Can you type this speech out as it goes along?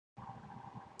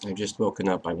I've just woken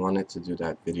up. I wanted to do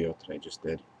that video that I just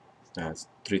did. It's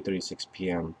 3:36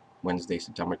 p.m. Wednesday,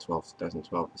 September 12th,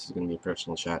 2012. This is going to be a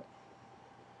personal chat.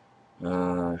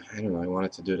 I don't know. I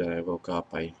wanted to do that. I woke up.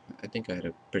 I think I had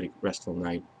a pretty restful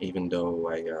night, even though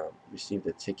I received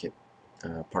a ticket,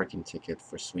 parking ticket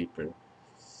for sweeper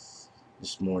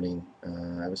this morning.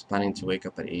 I was planning to wake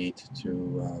up at 8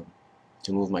 to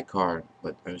move my car,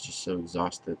 but I was just so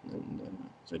exhausted, and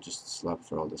so I just slept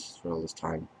for all this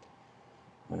time,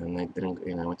 and I didn't.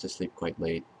 I went to sleep quite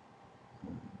late.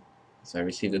 Uh, so I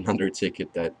received another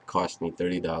ticket that cost me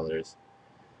 $30.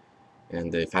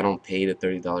 And if I don't pay the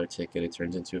 $30 ticket, it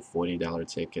turns into a $40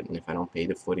 ticket. And if I don't pay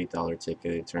the $40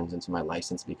 ticket, it turns into my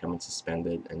license becoming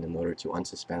suspended. And in order to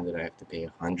unsuspend it, I have to pay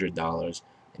 $100.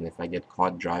 And if I get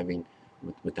caught driving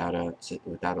without a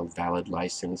valid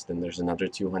license, then there's another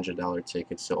 $200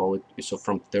 ticket. So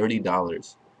from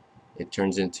 $30, it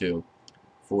turns into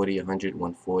 40, 100,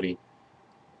 140,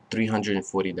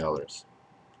 $340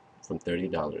 from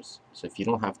 $30. So if you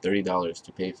don't have $30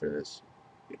 to pay for this,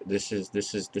 I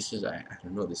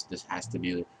don't know, this has to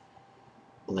be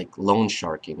like loan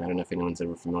sharking. I don't know if anyone's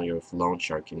ever familiar with loan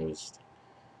sharking. It was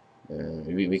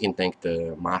we can thank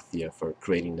the mafia for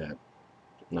creating that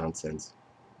nonsense.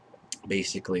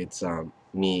 Basically, it's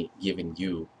me giving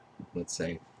you, let's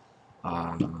say,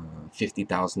 uh,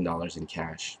 $50,000 in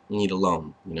cash. You need a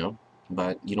loan,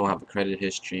 but you don't have a credit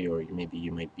history, or maybe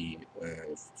you might be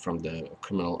from the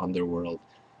criminal underworld.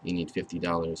 You need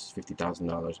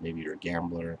 $50,000. Maybe you're a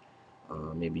gambler.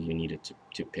 Maybe you need it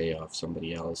to pay off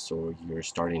somebody else, or you're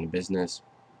starting a business,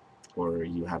 or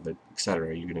you have a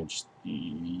etc. You're gonna just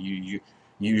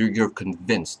you're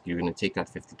convinced you're gonna take that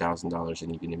 $50,000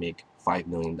 and you're gonna make $5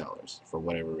 million for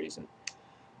whatever reason.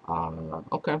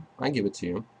 Okay, I give it to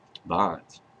you,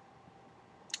 but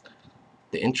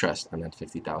the interest on that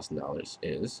 $50,000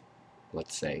 is,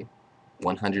 let's say,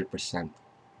 100%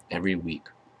 every week.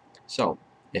 So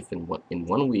if in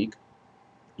 1 week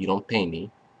you don't pay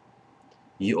me,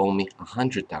 you owe me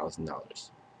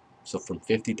 $100,000. So from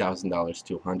 $50,000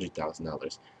 to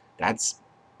 $100,000, that's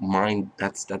mine.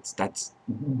 That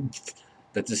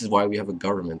this is why we have a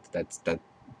government that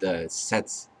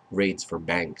sets rates for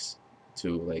banks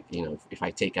to, like, if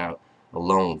I take out a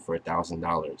loan for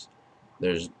 $1,000,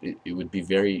 it would be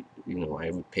very,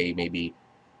 I would pay maybe,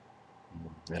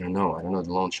 I don't know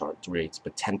the loan chart rates,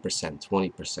 but 10%,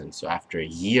 20%. So after a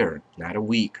year, not a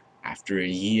week, after a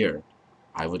year,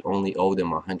 I would only owe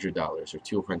them $100 or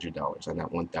 $200 on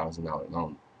that $1,000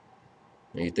 loan.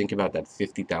 Now you think about that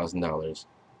 $50,000,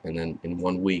 and then in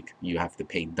 1 week you have to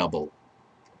pay double.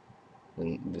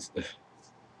 And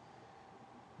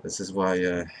this is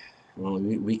why well,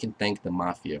 we can thank the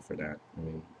mafia for that. I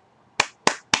mean,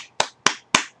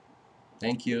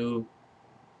 thank you.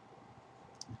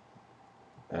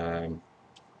 Um,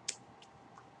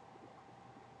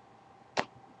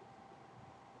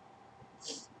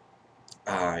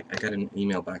 I got an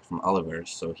email back from Oliver,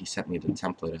 so he sent me the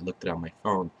template. I looked it on my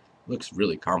phone. It looks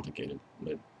really complicated,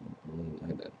 but I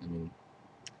mean,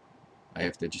 I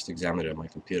have to just examine it on my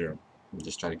computer and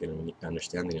just try to get an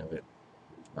understanding of it.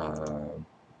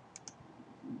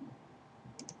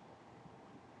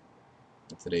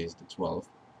 Today is the 12th.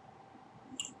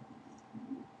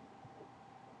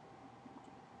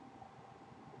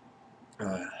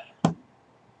 Uh,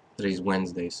 Today's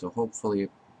Wednesday, so hopefully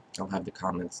I'll have the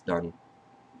comments done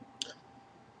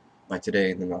by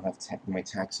today, and then I'll have my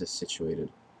taxes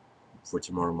situated for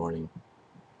tomorrow morning.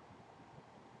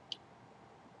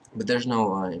 But there's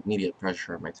no immediate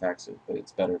pressure on my taxes, but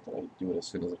it's better that I do it as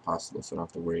soon as possible, so I don't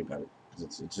have to worry about it,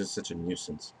 because it's just such a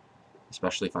nuisance,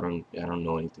 especially if I don't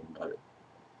know anything about it.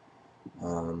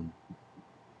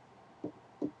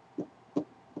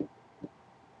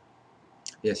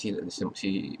 Yeah, see,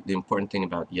 the important thing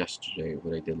about yesterday,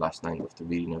 what I did last night with the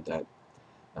reading of that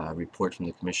report from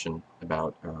the commission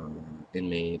about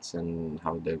inmates and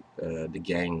how the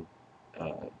gang,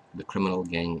 the criminal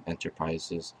gang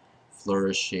enterprises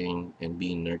flourishing and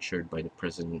being nurtured by the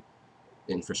prison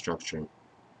infrastructure.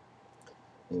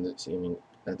 And I mean,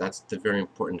 that's the very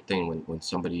important thing when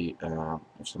somebody,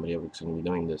 if somebody ever is going to be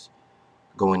doing this,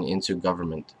 going into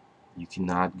government. You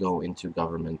cannot go into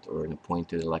government or an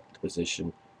appointed elected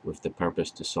position with the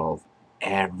purpose to solve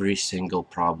every single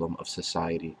problem of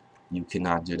society. You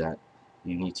cannot do that.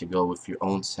 You need to go with your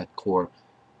own set core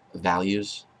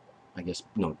values, I guess,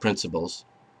 no, principles,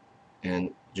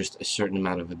 and just a certain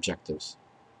amount of objectives.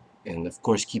 And of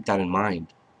course, keep that in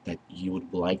mind, that you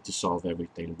would like to solve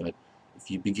everything, but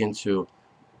if you begin to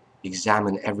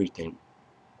examine everything,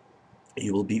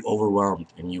 you will be overwhelmed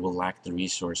and you will lack the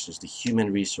resources, the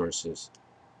human resources.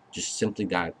 Just simply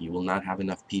that. You will not have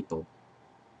enough people.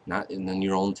 not in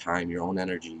your own time, your own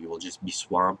energy. You will just be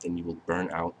swamped and you will burn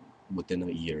out within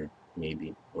a year,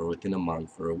 maybe, or within a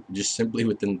month, or just simply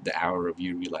within the hour of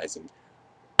you realizing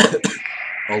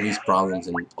all these problems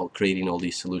and creating all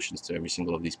these solutions to every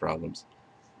single of these problems.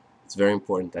 It's very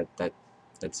important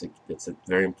that's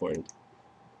very important.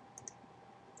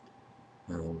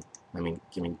 Um, I mean,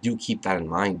 do keep that in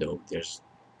mind though. There's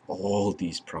all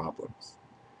these problems,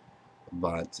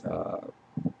 but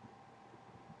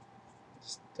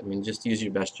just use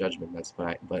your best judgment. That's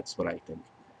what I think.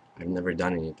 I've never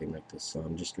done anything like this, so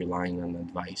I'm just relying on the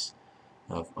advice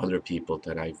of other people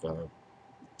that I've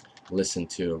listened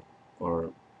to,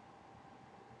 or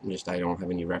just I don't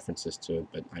have any references to it,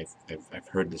 but I've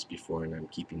heard this before, and I'm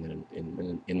keeping it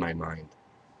in my mind.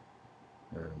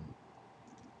 Um,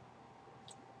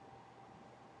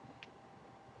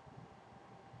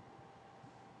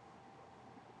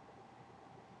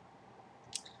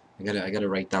 I gotta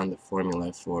write down the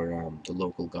formula for the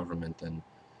local government, and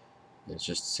it's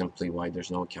just simply why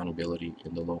there's no accountability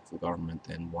in the local government,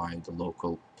 and why the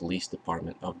local police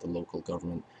department of the local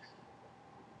government,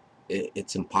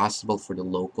 it's impossible for the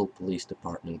local police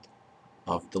department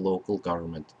of the local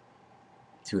government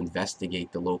to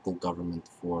investigate the local government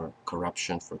for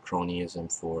corruption, for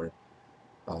cronyism, for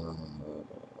uh,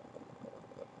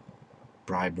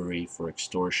 bribery, for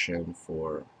extortion,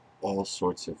 for all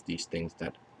sorts of these things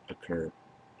that occur.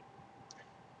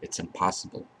 It's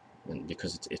impossible, and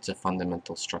because it's a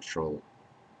fundamental structural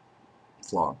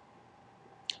flaw,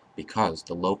 because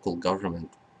the local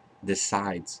government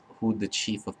decides who the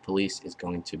chief of police is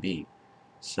going to be.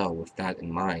 So with that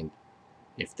in mind,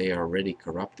 if they are already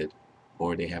corrupted,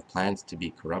 or they have plans to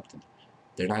be corrupted,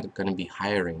 they're not going to be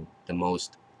hiring the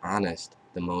most honest,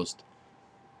 the most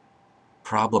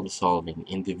problem-solving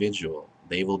individual.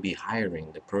 They will be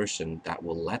hiring the person that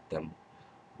will let them,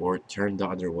 or turn the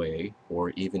other way, or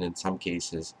even in some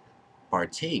cases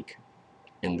partake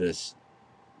in this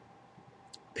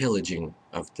pillaging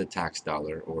of the tax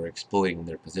dollar, or exploiting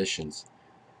their positions.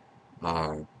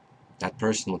 uh, that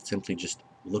person would simply just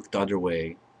look the other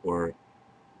way, or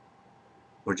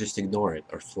just ignore it,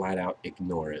 or flat out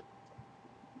ignore it.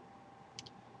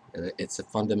 And it's a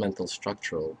fundamental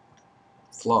structural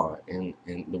flaw in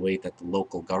the way that the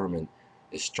local government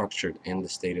is structured in the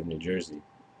state of New Jersey.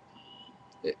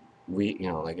 It,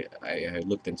 like I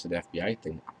looked into the FBI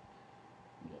thing.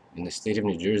 In the state of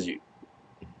New Jersey,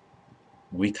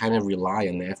 we kind of rely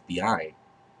on the FBI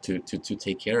to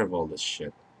take care of all this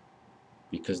shit,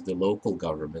 because the local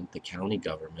government, the county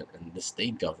government, and the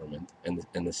state government,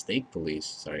 and the state police,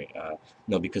 sorry,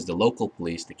 no, because the local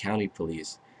police, the county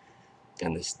police,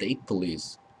 and the state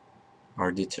police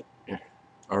are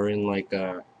are in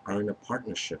are in a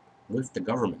partnership with the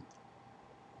government.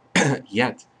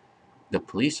 Yet the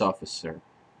police officer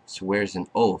swears an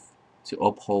oath to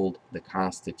uphold the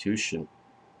Constitution.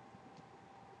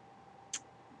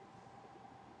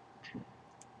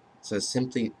 So it's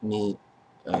simply me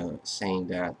saying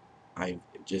that I've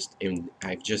just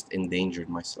endangered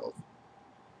myself.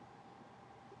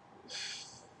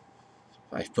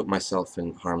 I've put myself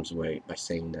in harm's way by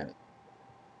saying that.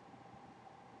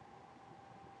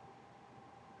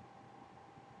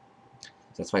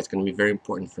 That's why it's going to be very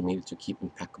important for me to keep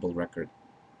impeccable record,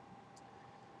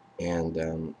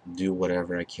 and do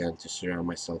whatever I can to surround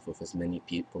myself with as many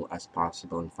people as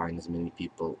possible, and find as many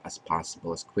people as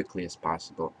possible as quickly as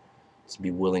possible, to be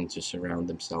willing to surround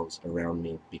themselves around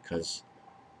me, because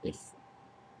if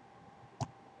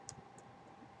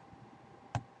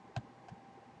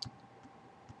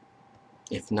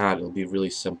if not, it'll be really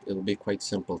simple. It'll be quite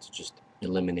simple to just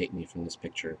eliminate me from this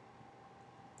picture,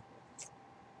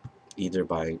 either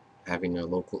by having a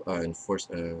local enforce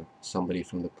somebody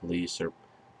from the police, or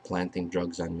planting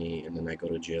drugs on me, and then I go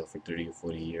to jail for 30 or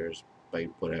 40 years by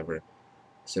whatever,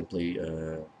 simply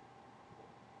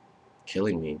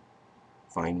killing me,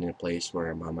 finding a place where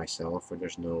I'm by myself, where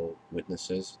there's no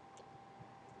witnesses.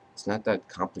 It's not that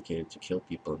complicated to kill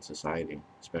people in society,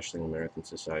 especially in American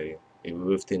society,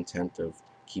 with the intent of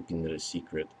keeping it a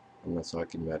secret. I'm not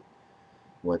talking about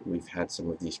what we've had some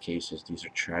of these cases. These are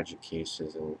tragic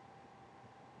cases, and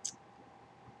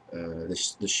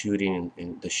the shooting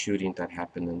the shooting that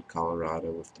happened in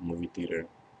Colorado with the movie theater.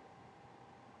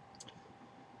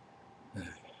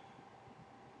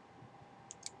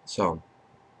 So,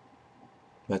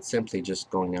 but simply just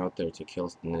going out there to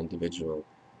kill an individual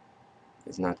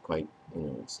is not quite,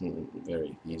 it's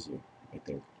very easy, I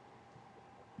think.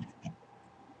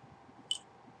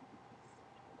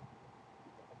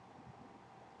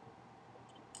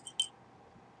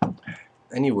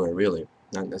 Anywhere, really,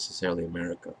 not necessarily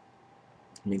America.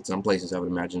 I mean, some places I would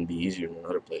imagine be easier than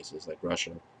other places, like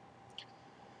Russia.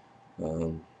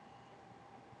 Um,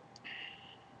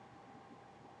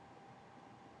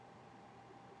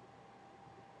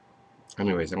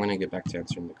 Anyways, I'm gonna get back to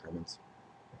answering the comments.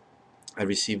 I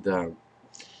received in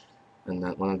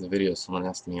that one of the videos, someone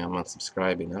asked me I'm not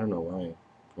subscribing. I don't know why.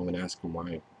 I'm gonna ask him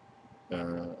why.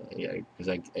 Yeah, because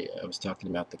I was talking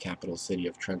about the capital city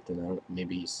of Trenton.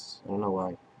 Maybe I don't know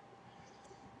why.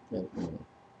 I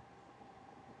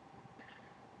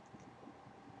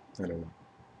don't know.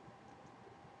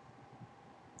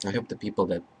 I hope the people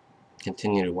that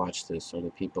continue to watch this are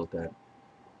the people that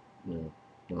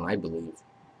I believe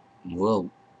will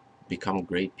become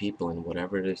great people in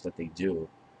whatever it is that they do,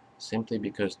 simply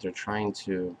because they're trying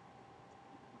to,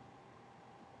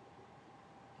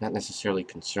 not necessarily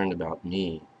concerned about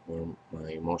me or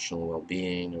my emotional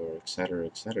well-being or etc.,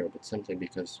 but simply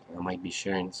because I might be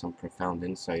sharing some profound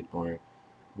insight or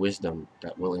wisdom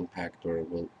that will impact or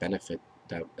will benefit,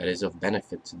 that is of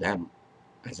benefit to them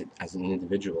as an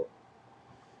individual.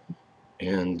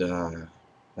 And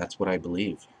that's what I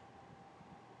believe.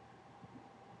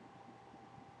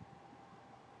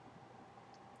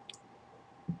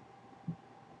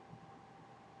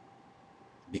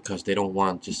 Because they don't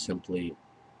want just simply,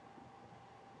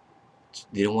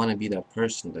 they don't want to be that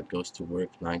person that goes to work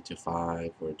 9 to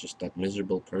 5, or just that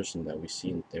miserable person that we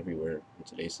see everywhere in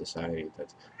today's society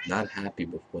that's not happy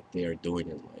with what they are doing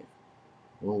in life.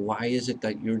 Well, why is it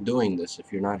that you're doing this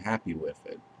if you're not happy with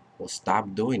it? Well,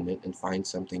 stop doing it and find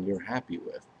something you're happy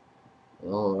with.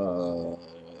 Well,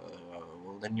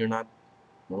 well, then you're not,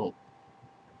 well,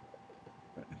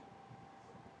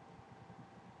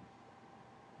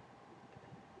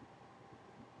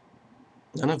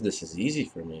 none of this is easy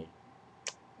for me.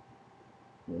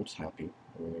 I'm just happy,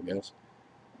 I mean, I guess.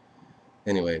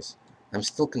 Anyways, I'm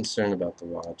still concerned about the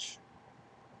watch,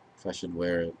 if I should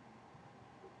wear it,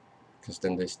 because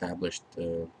then the established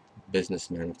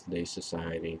businessmen of today's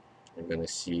society are going to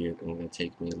see it and going to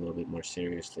take me a little bit more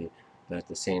seriously. But at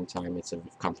the same time, it's a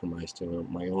compromise to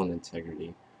my own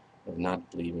integrity of not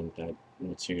believing that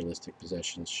materialistic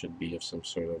possessions should be of some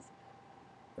sort of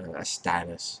a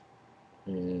status.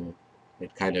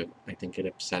 It kind of, I think it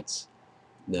upsets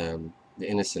the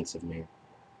innocence of me,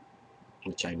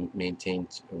 which I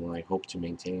maintained, or I hope to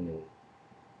maintain, in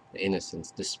the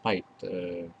innocence, despite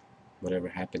whatever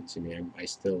happened to me. I'm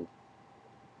still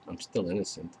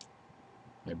innocent,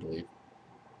 I believe.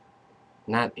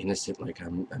 Not innocent like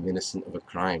I'm innocent of a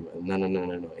crime. No, no, no,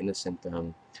 no, no. Innocent,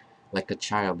 like a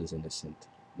child is innocent.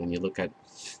 When you look at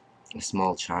a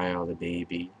small child, a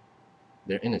baby,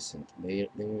 they're innocent. They,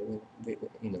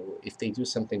 if they do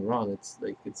something wrong, it's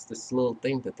like it's this little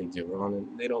thing that they do wrong,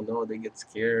 and they don't know. They get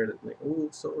scared, and like, oh,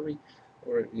 sorry,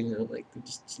 or like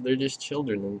they're just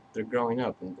children, and they're growing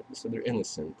up, and so they're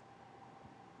innocent.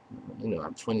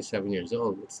 I'm 27 years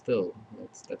old, but still,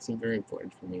 that's very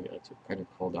important for me, to kind of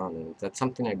hold on, and that's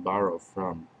something I borrow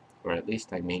from, or at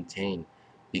least I maintain,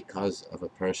 because of a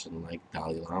person like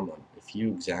Dalai Lama. If you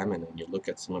examine and you look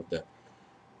at some of the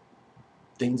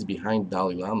things behind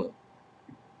Dalai Lama,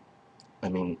 I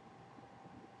mean,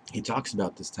 he talks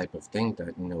about this type of thing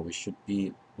that we should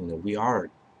be, we are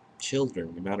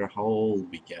children, no matter how old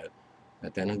we get.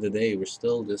 At the end of the day, we're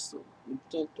still just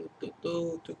too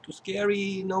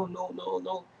scary. No, no, no,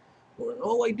 no. Or,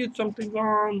 oh, I did something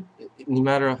wrong. No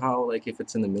matter how, like, if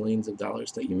it's in the millions of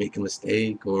dollars that you make a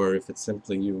mistake, or if it's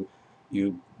simply you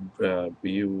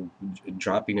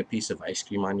dropping a piece of ice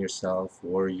cream on yourself,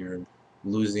 or you're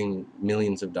losing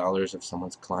millions of dollars of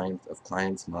someone's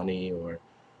client's money, or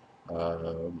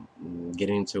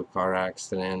getting into a car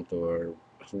accident, or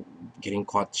getting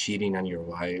caught cheating on your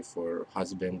wife or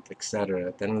husband, etc.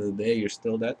 At the end of the day, you're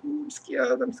still that, "Ooh,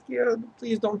 I'm scared,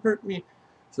 please don't hurt me."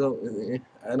 So,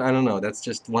 and I don't know, that's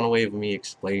just one way of me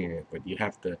explaining it, but you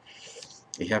have to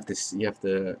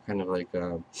kind of like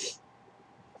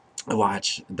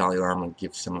watch Dalai Lama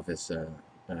give some of his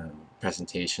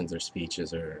presentations or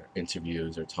speeches or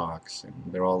interviews or talks, and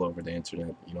they're all over the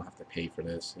internet. You don't have to pay for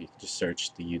this. You can just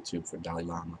search the YouTube for Dalai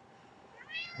Lama.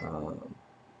 Um,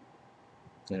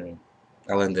 anyway,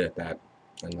 I'll end it at that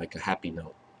on like a happy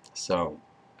note. So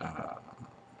uh,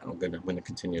 I'm gonna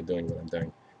continue doing what I'm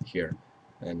doing here,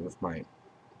 and with my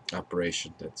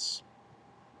operation. That's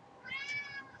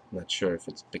not sure if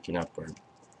it's picking up or.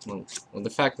 Well, the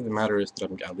fact of the matter is that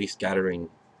I'm at least gathering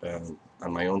on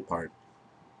my own part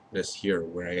this here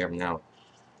where I am now.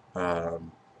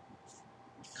 Um,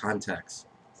 Contacts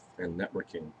and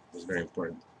networking is very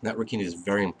important. Networking is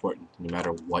very important no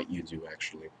matter what you do,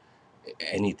 actually.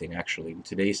 Anything, actually. In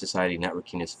today's society,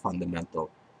 networking is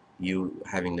fundamental. You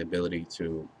having the ability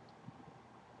to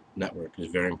network is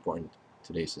very important in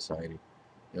today's society.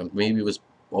 You know, maybe it was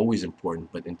always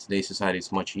important, but in today's society,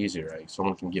 it's much easier. Right?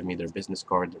 Someone can give me their business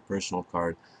card, their personal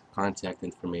card, contact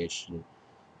information.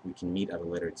 We can meet at a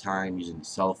later time using the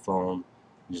cell phone,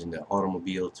 using the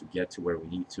automobile to get to where we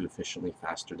need to efficiently,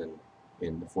 faster than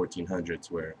in the 1400s,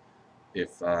 where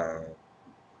if you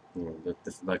know,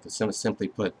 like simply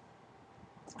put,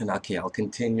 and okay, I'll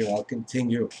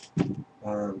continue.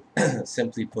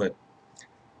 Simply put,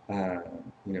 you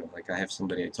know, like I have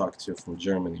somebody I talked to from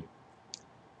Germany.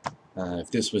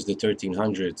 If this was the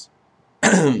 1300s,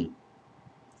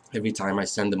 every time I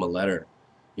send him a letter,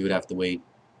 he would have to wait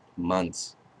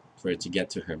months for it to get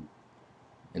to him,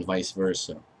 and vice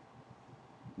versa.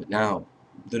 But now,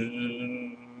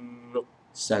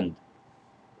 send.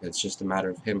 It's just a matter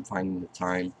of him finding the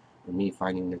time, or me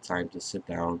finding the time to sit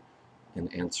down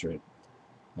and answer it.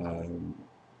 Um,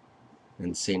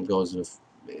 and same goes with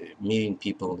meeting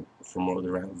people from all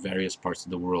around various parts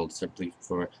of the world simply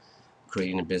for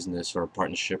creating a business or a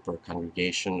partnership or a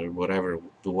congregation or whatever,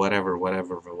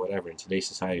 whatever. In today's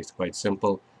society, it's quite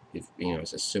simple. If you know,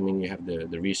 it's assuming you have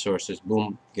the resources,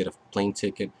 boom, get a plane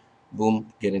ticket,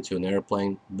 boom, get into an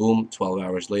airplane, boom, 12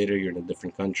 hours later, you're in a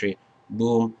different country,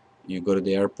 boom, you go to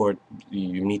the airport,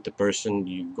 you meet the person,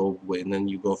 you go, and then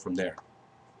you go from there,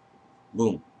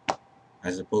 boom.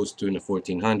 As opposed to in the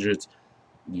 1400s,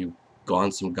 you go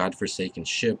on some godforsaken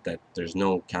ship that there's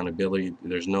no accountability,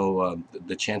 there's no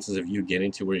the chances of you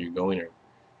getting to where you're going are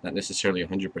not necessarily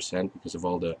 100% because of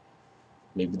all the,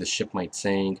 maybe the ship might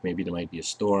sink, maybe there might be a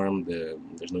storm,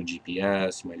 there's no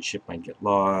GPS, the ship might get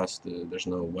lost, there's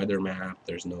no weather map,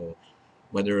 there's no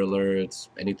weather alerts,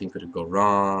 anything could go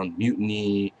wrong,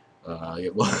 mutiny,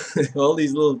 all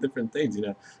these little different things, you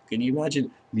know. Can you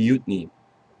imagine mutiny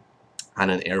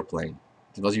on an airplane?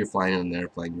 Suppose you're flying on an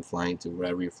airplane, you're flying to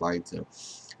wherever you're flying to,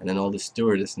 and then all the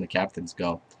stewardess and the captains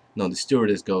go. No, the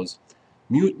stewardess goes,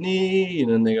 mutiny,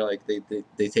 and then they're like, they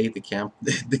take the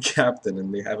captain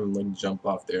and they have him like jump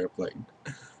off the airplane.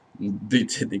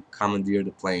 They commandeer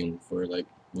the plane for like,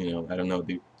 you know, I don't know,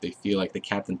 they feel like the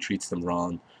captain treats them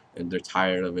wrong and they're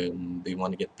tired of it and they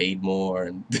want to get paid more.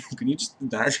 And can you just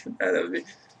imagine that? That would be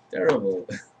terrible.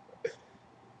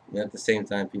 And at the same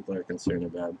time, people are concerned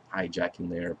about hijacking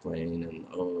the airplane and,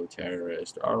 oh,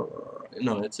 terrorist. Oh, you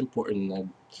know, it's important that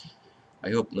I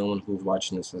hope no one who's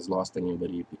watching this has lost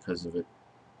anybody because of it,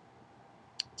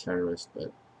 terrorist.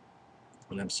 But,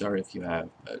 and I'm sorry if you have,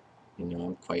 but you know,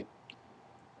 I'm quite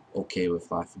okay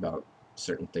with life about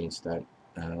certain things that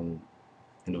um,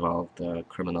 involve the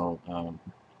criminal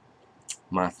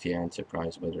mafia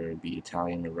enterprise, whether it be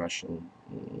Italian or Russian.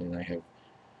 And I have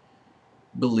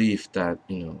belief that,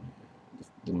 you know,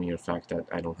 the mere fact that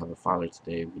I don't have a father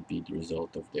today would be the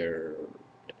result of their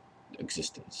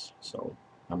existence. So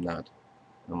I'm not.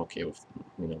 I'm okay with,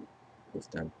 you know, with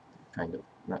them, kind of.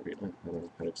 Not really. I don't know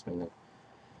how to explain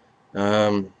that.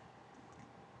 Um.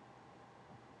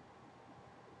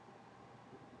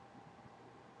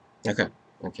 Okay.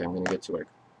 Okay. I'm gonna get to work.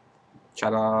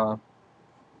 Ta-da!